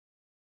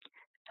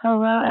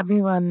Hello,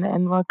 everyone,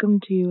 and welcome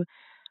to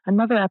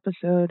another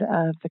episode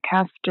of the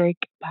Cass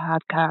Drake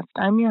podcast.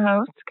 I'm your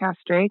host, Cass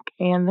Drake,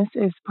 and this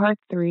is part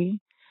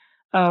three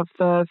of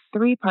the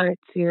three-part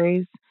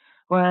series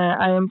where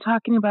I am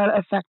talking about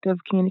effective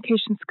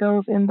communication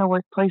skills in the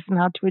workplace and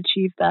how to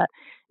achieve that.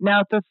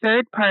 Now, the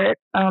third part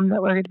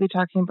that we're going to be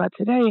talking about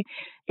today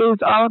is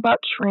all about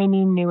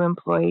training new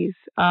employees,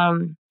 a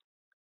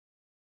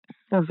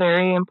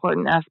very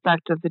important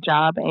aspect of the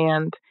job,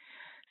 and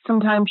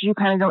sometimes you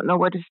kind of don't know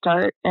where to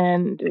start,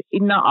 and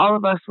not all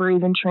of us were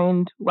even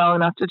trained well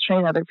enough to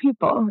train other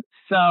people.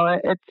 So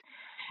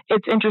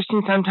it's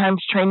interesting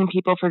sometimes training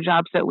people for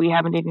jobs that we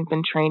haven't even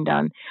been trained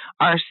on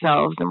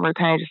ourselves, and we're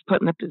kind of just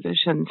put in the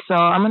position. So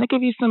I'm going to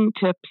give you some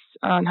tips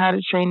on how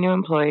to train new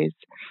employees,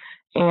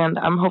 and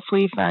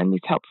hopefully you find these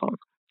helpful.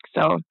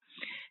 So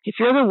if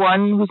you're the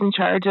one who's in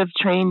charge of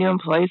training new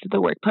employees at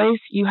the workplace,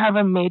 you have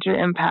a major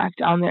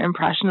impact on their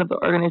impression of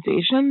the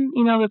organization,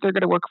 that they're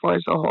going to work for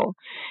as a whole.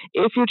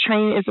 If your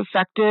training is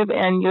effective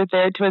and you're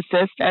there to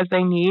assist as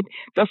they need,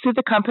 they'll see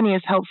the company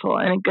as helpful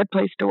and a good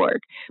place to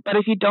work. But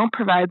if you don't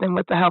provide them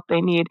with the help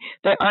they need,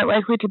 they aren't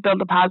likely to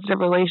build a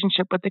positive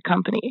relationship with the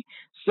company.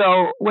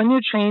 So when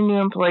you're training new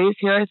employees,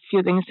 here are a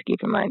few things to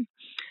keep in mind.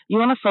 You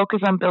want to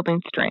focus on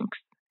building strengths.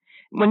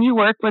 When you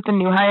work with a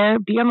new hire,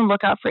 be on the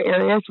lookout for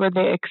areas where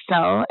they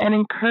excel and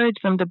encourage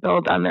them to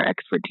build on their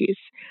expertise.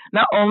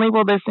 Not only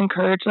will this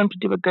encourage them to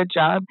do a good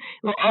job,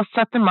 it will also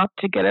set them up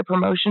to get a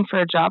promotion for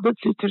a job that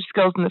suits their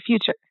skills in the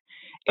future.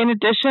 In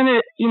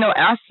addition,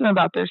 ask them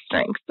about their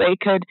strengths.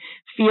 It could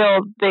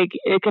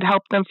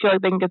help them feel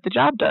like they can get the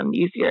job done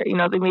easier.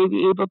 They may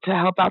be able to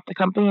help out the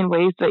company in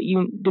ways that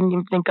you didn't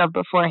even think of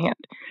beforehand.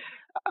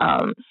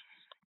 Um,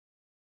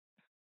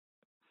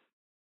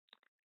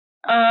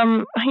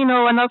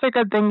 Another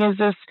good thing is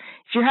this: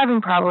 if you're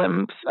having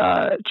problems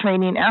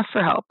training, ask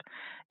for help.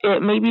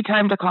 It may be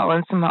time to call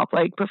in some help.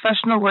 Like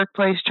professional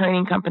workplace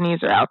training companies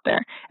are out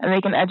there, and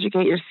they can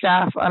educate your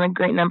staff on a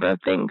great number of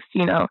things.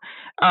 If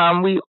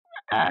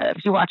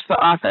you watch The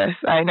Office,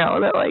 I know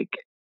that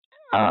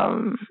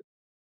um,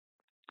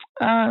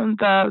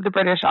 the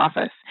British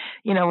Office,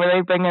 where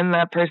they bring in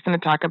that person to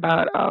talk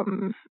about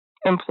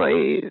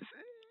employees,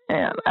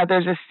 and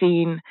there's a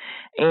scene,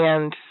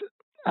 and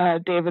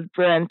David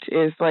Brent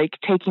is like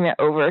taking it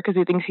over because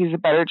he thinks he's a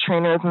better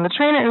trainer than the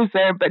trainer who's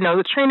there. But no,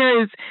 the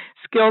trainer is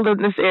skilled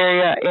in this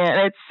area,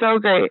 and it's so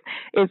great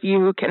if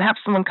you can have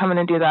someone come in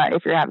and do that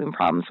if you're having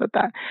problems with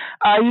that.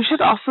 You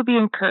should also be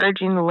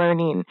encouraging the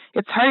learning.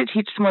 It's hard to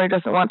teach someone who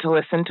doesn't want to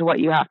listen to what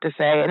you have to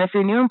say. And if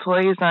your new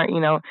employees aren't,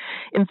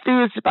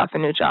 enthused about the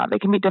new job,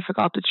 it can be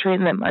difficult to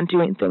train them on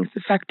doing things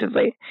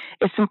effectively.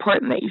 It's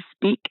important that you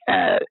speak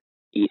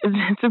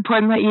it's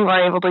important that you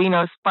are able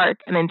to, spark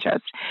an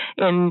interest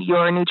in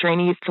your new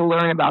trainees to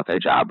learn about their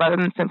job rather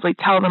than simply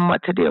tell them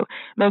what to do.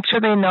 Make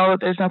sure they know that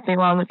there's nothing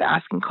wrong with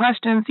asking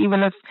questions,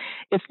 even if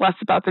it's less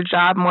about their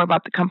job, more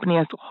about the company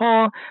as a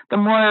whole. The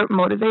more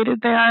motivated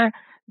they are,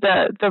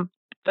 the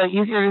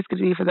easier it's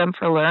going to be for them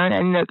to learn,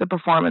 and the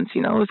performance,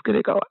 is going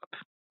to go up.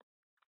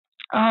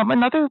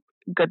 Another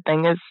good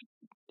thing is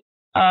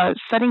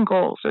setting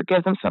goals or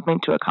give them something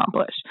to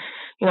accomplish.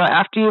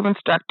 After you've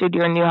instructed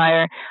your new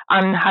hire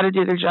on how to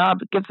do their job,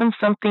 give them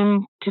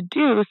something to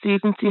do so you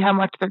can see how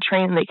much they're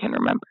trained they can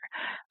remember.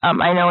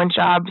 I know in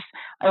jobs,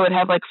 I would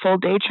have like full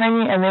day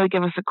training and they would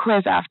give us a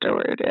quiz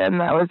afterward. And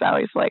that was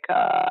always like, so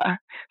I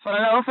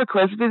don't know if a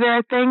quiz would be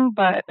their thing,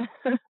 but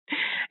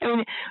I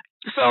mean,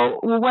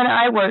 so when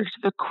I worked,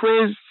 the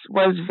quiz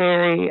was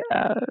very,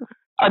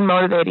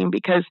 unmotivating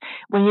because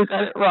when you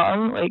got it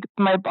wrong, like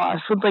my boss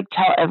would like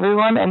tell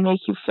everyone and make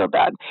you feel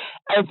bad.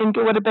 I think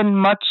it would have been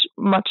much,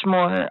 much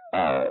more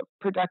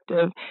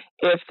productive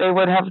if they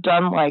would have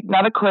done like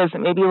not a quiz,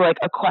 maybe like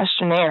a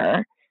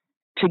questionnaire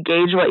to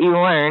gauge what you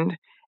learned,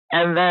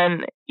 and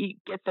then you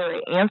get the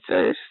right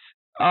answers.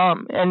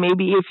 And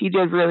maybe if you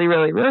did really,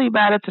 really, really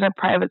bad, it's in a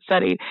private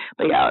study.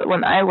 But yeah,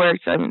 when I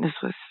worked, I mean, this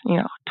was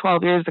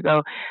 12 years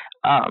ago.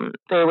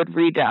 They would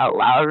read it out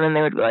loud, and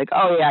they would be like,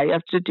 "Oh yeah, you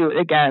have to do it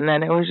again."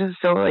 And it was just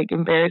so like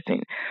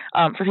embarrassing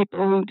for people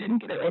who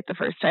didn't get it right the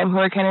first time, who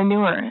are kind of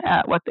newer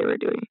at what they were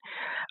doing.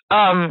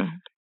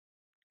 Um,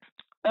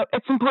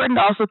 it's important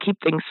to also keep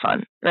things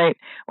fun, right?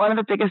 One of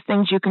the biggest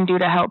things you can do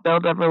to help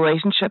build a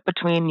relationship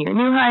between your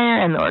new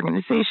hire and the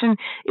organization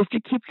is to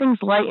keep things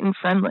light and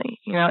friendly.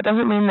 It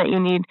doesn't mean that you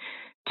need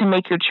to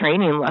make your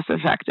training less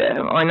effective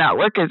or not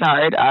work as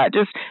hard.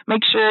 Just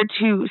make sure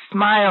to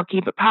smile,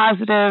 keep it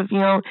positive.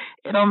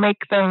 It'll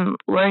make them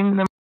learn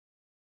them.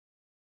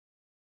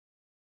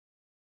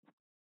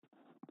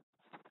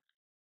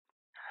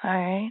 All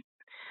right.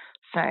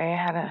 Sorry, I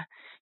had to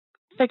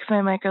fix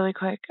my mic really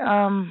quick.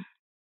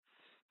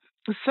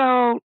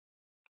 So,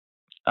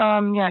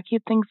 yeah,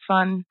 keep things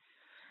fun.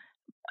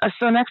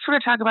 So next we're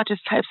going to talk about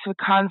just types of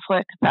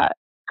conflict that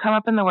come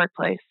up in the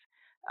workplace,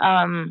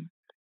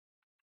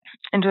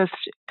 and just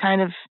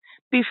kind of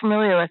be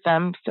familiar with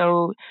them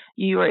so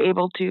you are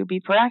able to be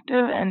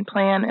proactive and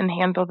plan and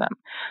handle them.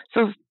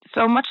 So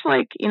so much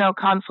like,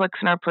 conflicts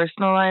in our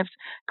personal lives,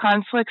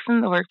 conflicts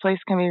in the workplace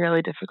can be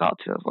really difficult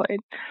to avoid.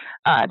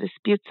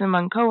 Disputes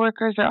among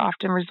coworkers are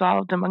often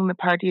resolved among the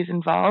parties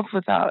involved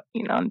without,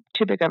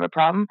 too big of a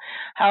problem.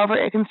 However,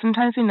 it can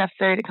sometimes be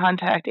necessary to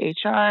contact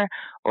HR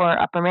or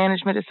upper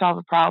management to solve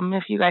a problem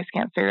if you guys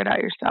can't figure it out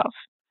yourself.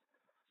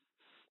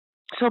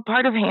 So,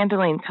 part of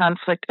handling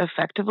conflict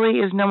effectively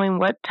is knowing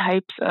what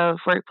types of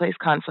workplace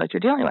conflict you're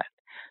dealing with.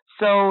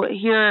 So,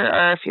 here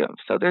are a few.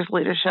 So, there's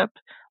leadership,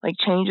 like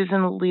changes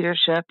in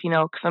leadership,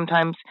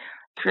 sometimes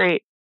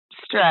create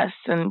stress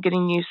and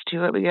getting used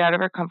to it. We get out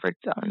of our comfort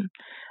zone.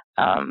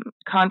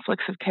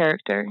 Conflicts of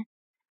character,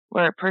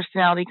 where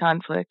personality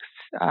conflicts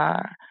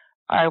are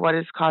what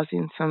is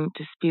causing some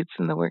disputes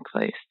in the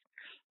workplace.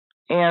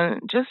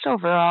 And just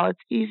overall, it's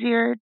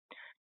easier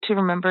to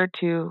remember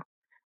to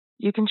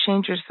you can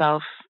change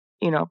yourself,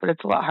 but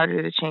it's a lot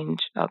harder to change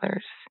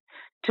others.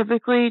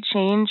 Typically,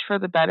 change for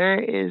the better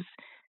is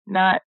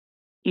not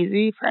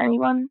easy for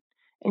anyone,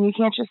 and you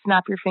can't just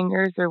snap your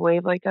fingers or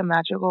wave like a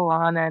magical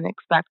wand and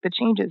expect the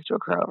changes to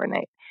occur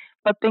overnight.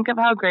 But think of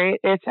how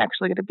great it's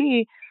actually going to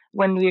be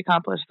when we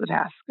accomplish the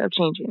task of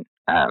changing.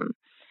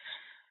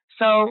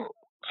 So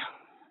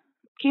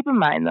keep in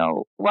mind,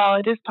 though, while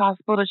it is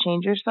possible to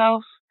change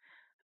yourself,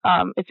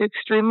 it's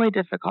extremely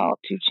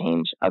difficult to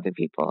change other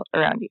people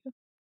around you.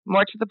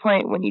 More to the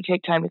point, when you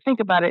take time to think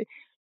about it,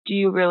 do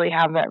you really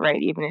have that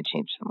right even to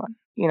change someone?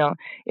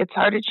 It's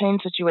hard to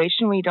change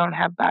situation when you don't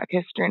have back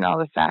history and all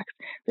the facts.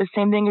 The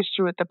same thing is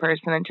true with the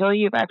person. Until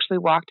you've actually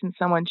walked in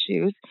someone's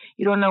shoes,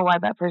 you don't know why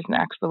that person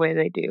acts the way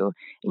they do.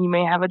 And you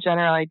may have a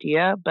general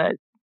idea, but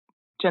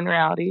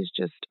generalities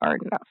just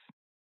aren't enough.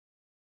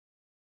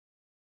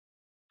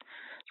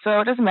 So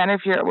it doesn't matter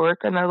if you're at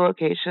work or another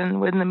location.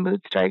 When the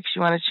mood strikes,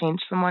 you want to change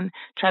someone,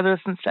 try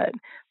this instead.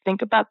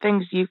 Think about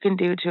things you can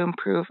do to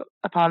improve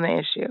upon the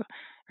issue,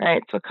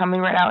 right? So coming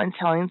right out and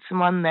telling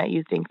someone that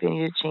you think they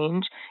need to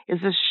change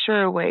is a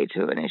sure way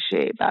to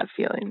initiate bad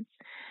feelings.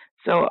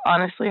 So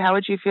honestly, how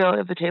would you feel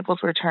if the tables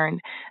were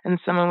turned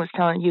and someone was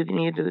telling you they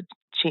needed to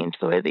change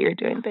the way that you're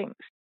doing things?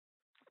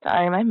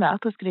 Sorry, my mouth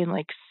was getting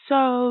like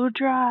so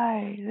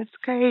dry. It's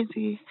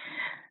crazy.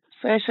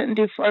 So I shouldn't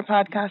do 4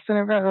 podcasts in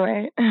a row,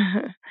 right?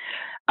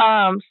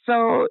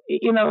 So,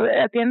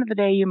 at the end of the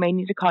day, you may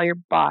need to call your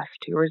boss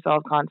to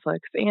resolve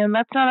conflicts, and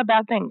that's not a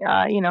bad thing.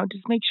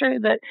 Just make sure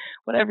that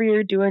whatever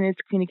you're doing is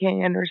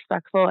communicating in a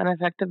respectful and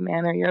effective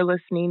manner. You're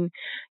listening,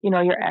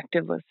 you're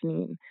active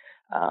listening.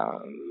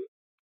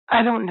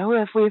 I don't know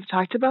if we've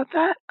talked about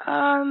that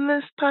on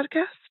this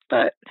podcast,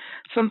 but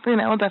something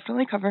I will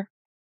definitely cover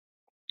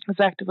is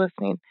active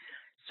listening.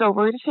 So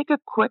we're going to take a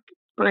quick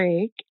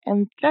break,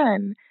 and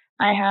then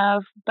I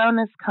have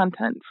bonus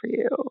content for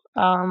you.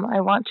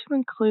 I want to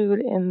include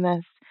in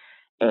this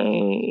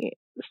a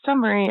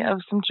summary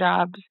of some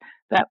jobs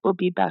that will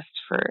be best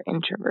for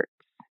introverts,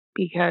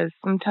 because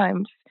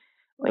sometimes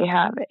we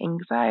have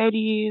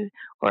anxiety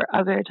or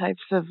other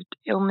types of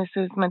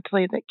illnesses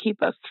mentally that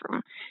keep us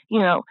from,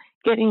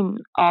 getting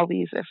all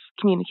these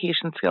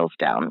communication skills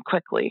down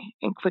quickly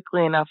and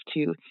quickly enough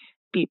to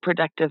be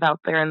productive out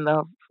there in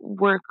the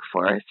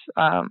workforce.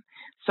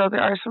 So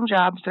there are some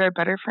jobs that are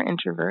better for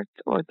introverts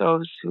or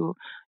those who,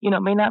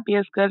 may not be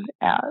as good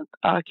at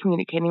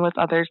communicating with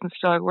others and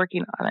still are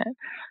working on it.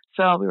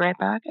 So I'll be right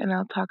back and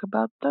I'll talk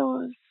about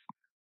those.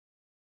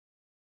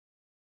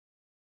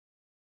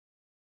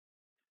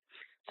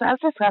 So as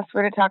discussed,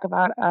 we're going to talk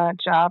about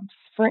jobs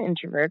for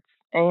introverts,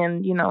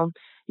 and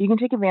you can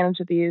take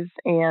advantage of these.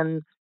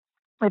 And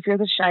if you're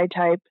the shy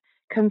type,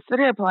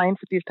 consider applying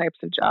for these types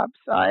of jobs.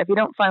 If you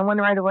don't find one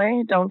right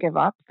away, don't give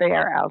up. They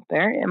are out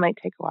there. It might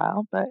take a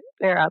while, but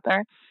they're out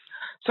there.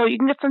 So you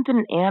can get something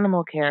in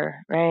animal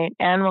care, right?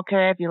 Animal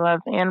care, if you love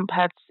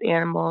pets,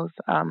 animals,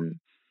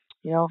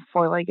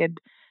 4-legged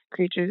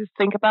creatures.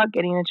 Think about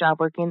getting a job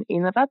working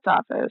in the vet's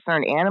office or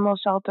an animal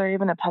shelter,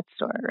 even a pet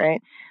store,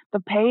 right? The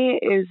pay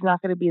is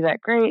not going to be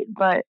that great,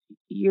 but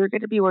you're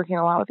going to be working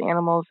a lot with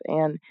animals,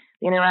 and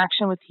the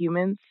interaction with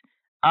humans,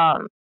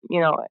 um,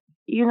 you know,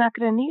 you're not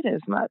going to need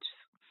as much.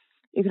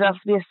 You could also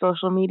be a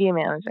social media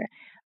manager.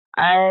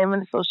 I'm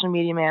a social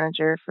media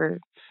manager for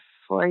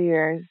 4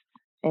 years,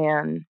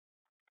 and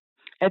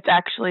it's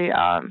actually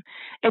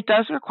it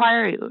does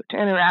require you to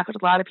interact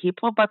with a lot of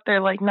people, but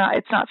they're like not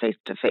it's not face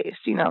to face,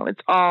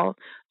 it's all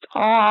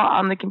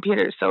on the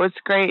computer. So it's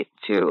great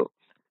to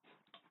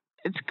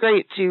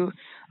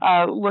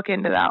look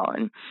into that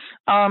one.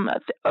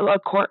 A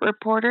court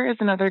reporter is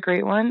another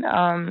great one.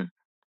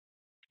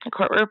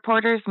 Court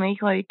reporters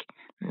make like,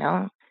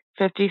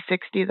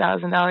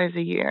 $50,000-$60,000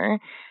 a year,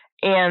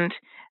 and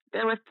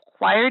they're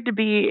required to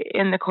be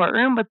in the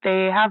courtroom, but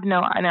they have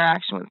no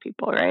interaction with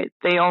people, right?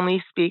 They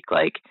only speak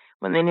like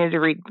when they need to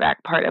read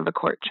back part of a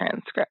court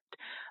transcript.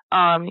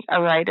 A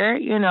writer,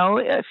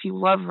 if you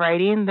love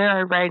writing, there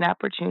are writing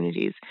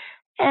opportunities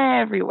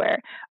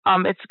everywhere.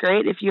 It's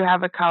great if you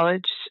have a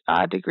college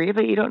degree,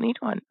 but you don't need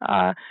one.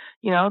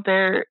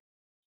 There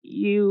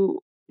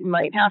you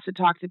might have to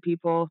talk to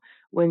people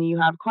when you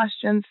have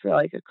questions for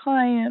like a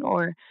client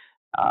or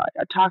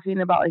talking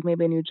about like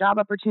maybe a new job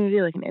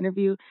opportunity, like an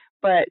interview.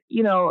 But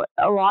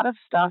a lot of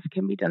stuff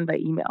can be done by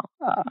email,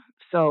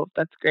 so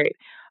that's great.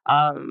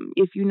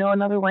 If you know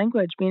another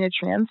language, being a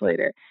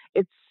translator,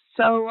 it's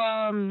so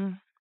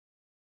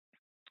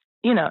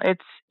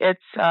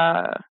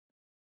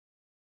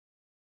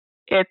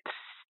it's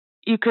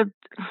you could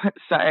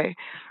sorry,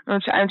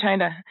 I'm trying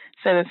to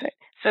say this right.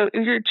 So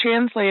if you're a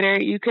translator,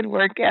 you could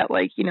work at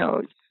like,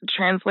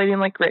 translating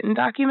like written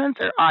documents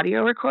or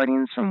audio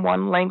recordings from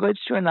one language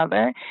to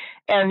another,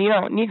 and you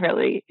don't need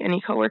really any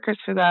coworkers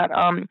for that.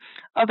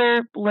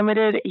 Other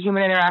limited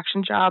human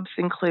interaction jobs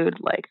include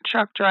like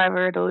truck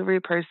driver, delivery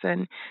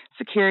person,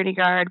 security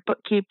guard,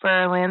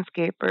 bookkeeper,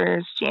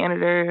 landscapers,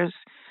 janitors,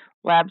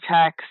 lab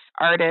techs,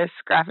 artists,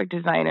 graphic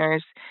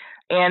designers.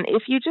 And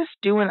if you just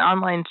do an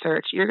online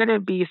search, you're going to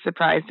be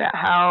surprised at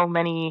how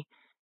many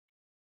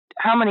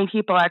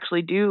people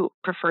actually do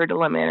prefer to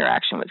limit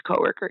interaction with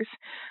coworkers.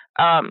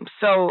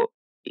 So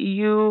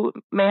you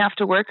may have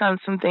to work on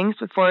some things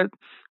before,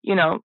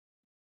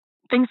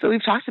 things that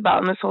we've talked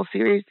about in this whole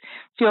series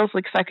feels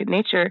like second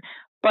nature,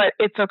 but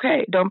it's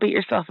okay. Don't beat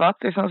yourself up.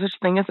 There's no such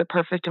thing as a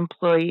perfect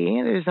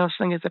employee. There's no such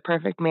thing as a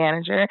perfect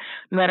manager,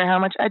 no matter how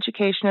much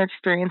education or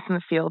experience in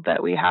the field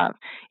that we have.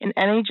 In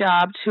any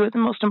job, two of the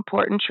most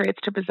important traits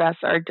to possess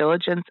are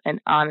diligence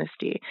and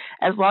honesty.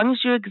 As long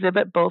as you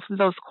exhibit both of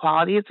those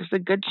qualities, there's a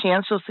good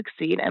chance you'll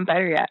succeed, and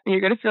better yet,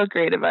 you're going to feel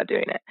great about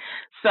doing it.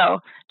 So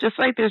just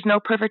like there's no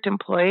perfect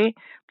employee,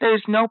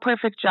 there's no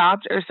perfect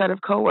job or set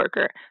of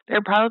coworker. There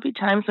will probably be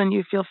times when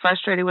you feel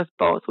frustrated with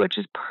both, which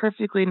is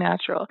perfectly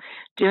natural.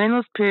 During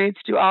those periods,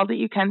 do all that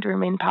you can to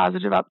remain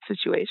positive about the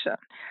situation.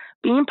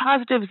 Being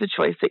positive is a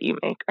choice that you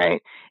make,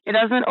 right? It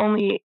doesn't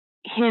only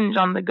hinge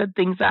on the good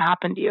things that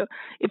happen to you.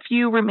 If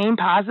you remain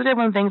positive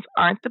when things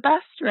aren't the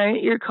best, right,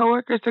 your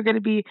coworkers are going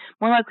to be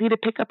more likely to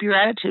pick up your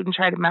attitude and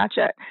try to match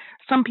it.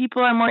 Some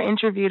people are more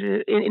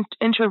introverted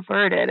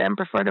and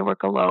prefer to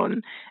work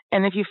alone.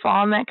 And if you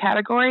fall in that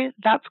category,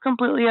 that's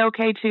completely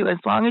okay too. As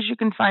long as you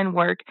can find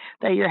work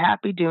that you're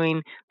happy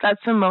doing,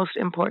 that's the most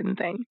important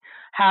thing.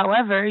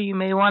 However, you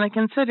may want to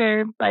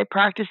consider, by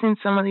practicing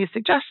some of these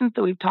suggestions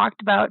that we've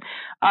talked about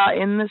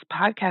in this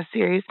podcast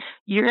series,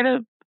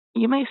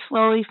 you may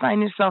slowly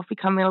find yourself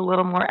becoming a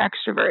little more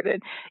extroverted.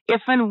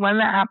 If and when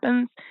that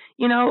happens,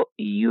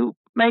 you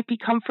might be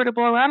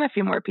comfortable around a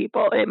few more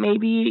people. It may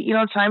be,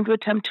 time to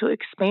attempt to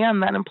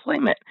expand that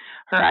employment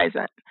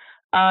horizon.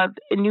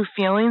 New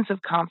feelings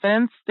of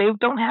confidence, they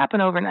don't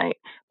happen overnight,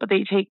 but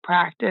they take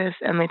practice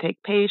and they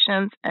take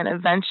patience, and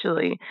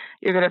eventually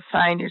you're going to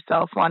find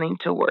yourself wanting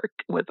to work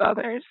with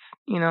others,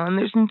 and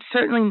there's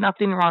certainly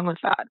nothing wrong with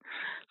that.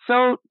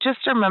 So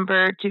just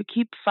remember to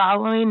keep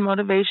following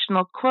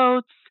motivational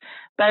quotes.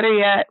 Better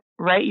yet,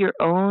 write your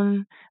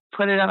own,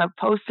 put it on a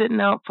Post-it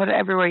note, put it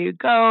everywhere you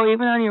go,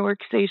 even on your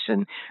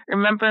workstation.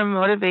 Remember,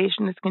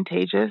 motivation is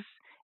contagious,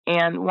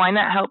 and why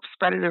not help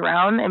spread it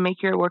around and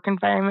make your work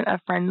environment a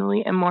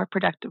friendly and more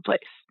productive place?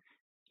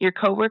 Your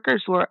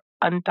coworkers will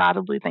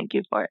undoubtedly thank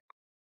you for it.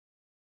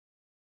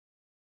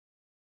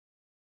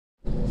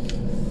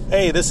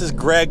 Hey, this is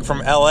Greg from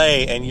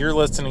LA, and you're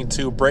listening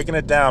to Breaking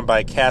It Down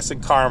by Cass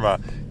and Karma.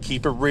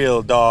 Keep it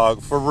real,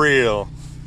 dog, for real.